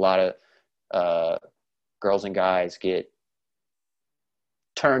is where a lot of girls and guys get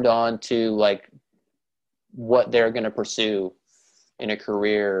turned on to like what they're going to pursue in a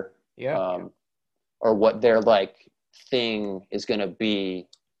career, or what their like thing is going to be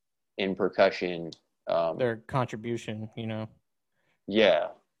in percussion, their contribution, what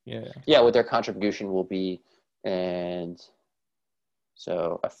their contribution will be. And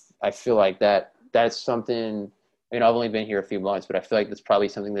so I feel like that's something, I've only been here a few months, but I feel like that's probably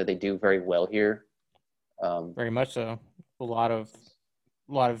something that they do very well here. Very much so. A lot of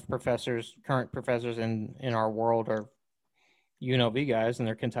professors, current professors in our world, are UNLV guys, and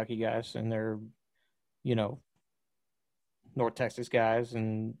they're Kentucky guys, and they're North Texas guys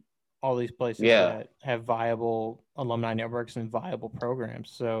and all these places Yeah. that have viable alumni networks and viable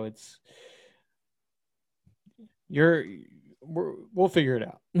programs. So we'll figure it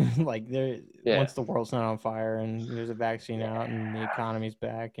out. Like once the world's not on fire and there's a vaccine out and the economy's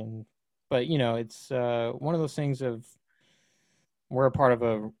back, but it's one of those things of we're a part of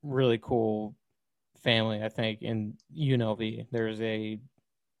a really cool family, I think, in UNLV.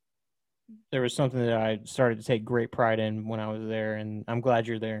 There was something that I started to take great pride in when I was there, and I'm glad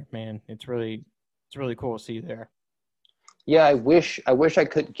you're there, man. It's really cool to see you there. Yeah, I wish I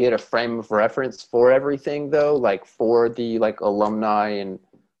could get a frame of reference for everything though, like for the alumni and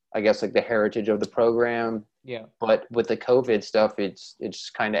I guess like the heritage of the program. Yeah. But with the COVID stuff, it's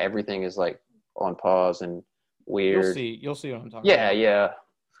kind of everything is like on pause and weird. You'll see what I'm talking about. Yeah.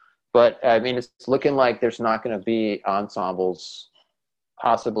 But I mean, it's looking like there's not going to be ensembles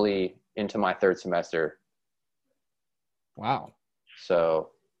possibly into my third semester. Wow.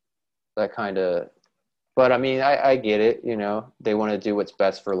 So that kind of, but I mean, I get it, they want to do what's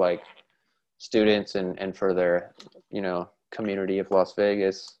best for like students and for their, community of Las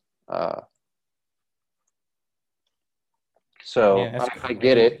Vegas. So yeah, I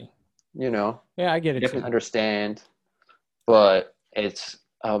get it, Yeah, I get it you too. have to understand, but it's,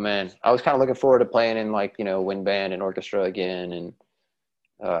 oh man, I was kind of looking forward to playing in like, wind band and orchestra again and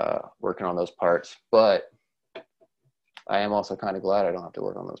working on those parts, but I am also kind of glad I don't have to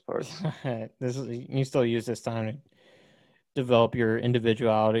work on those parts. You still use this time to develop your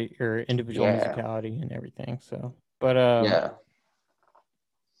individuality, your individual musicality and everything. So, but yeah,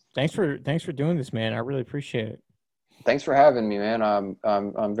 thanks for doing this, man. I really appreciate it. Thanks for having me, man.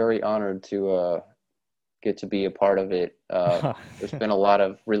 I'm very honored to get to be a part of it. There's been a lot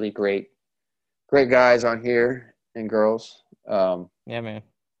of really great guys on here and girls. Yeah, man.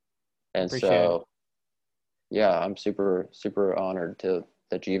 And so, yeah, I'm super, super honored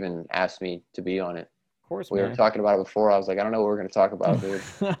that you even asked me to be on it. Of course, we were talking about it before. I was like, I don't know what we're going to talk about, dude.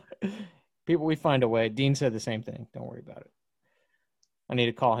 People, we find a way. Dean said the same thing. Don't worry about it. I need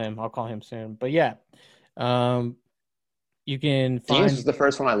to call him. I'll call him soon. But yeah, you can find. Dean's was the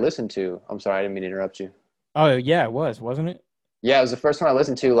first one I listened to. I'm sorry, I didn't mean to interrupt you. Oh yeah, it was, wasn't it? Yeah, it was the first one I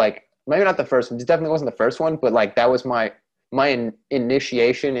listened to. Like, maybe not the first one. It definitely wasn't the first one, but like that was my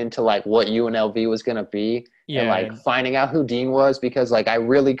initiation into like what UNLV was going to be. Yeah, and like finding out who Dean was, because like I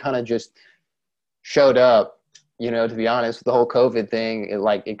really kind of just showed up, to be honest, with the whole COVID thing.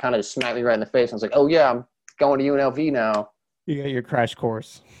 It kind of smacked me right in the face. I was like, oh yeah, I'm going to UNLV now. You got your crash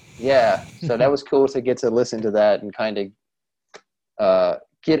course. Yeah. So that was cool to get to listen to that and kind of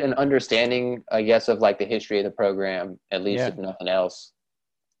get an understanding, I guess, of like the history of the program, at least if nothing else.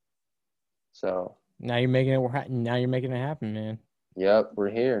 So now you're making it happen, man. Yep, we're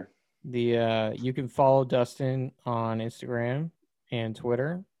here. You can follow Dustin on Instagram and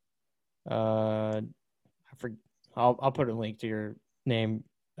Twitter. I'll put a link to your name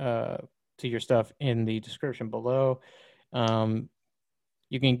to your stuff in the description below. You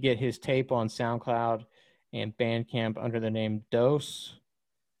can get his tape on SoundCloud and Bandcamp under the name Dose,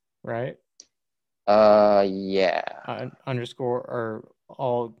 right? Yeah. Underscore or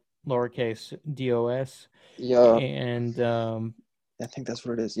all lowercase DOS. Yeah. And I think that's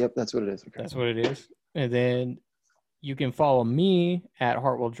what it is. Yep, that's what it is. Okay. That's what it is. And then you can follow me at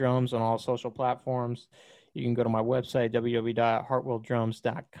Hartwell Drums on all social platforms. You can go to my website,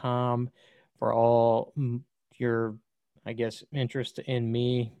 www.hartwelldrums.com, for all your, I guess, interest in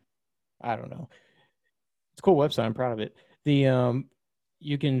me. I don't know. It's a cool website. I'm proud of it. You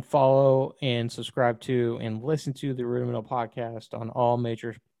can follow and subscribe to and listen to the Rudimental Podcast on all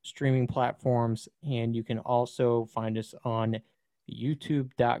major streaming platforms. And you can also find us on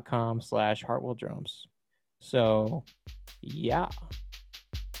youtube.com/HartwellDrums. So, yeah.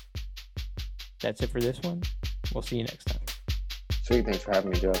 That's it for this one. We'll see you next time. Sweet. Thanks for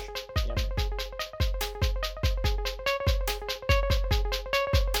having me, Josh.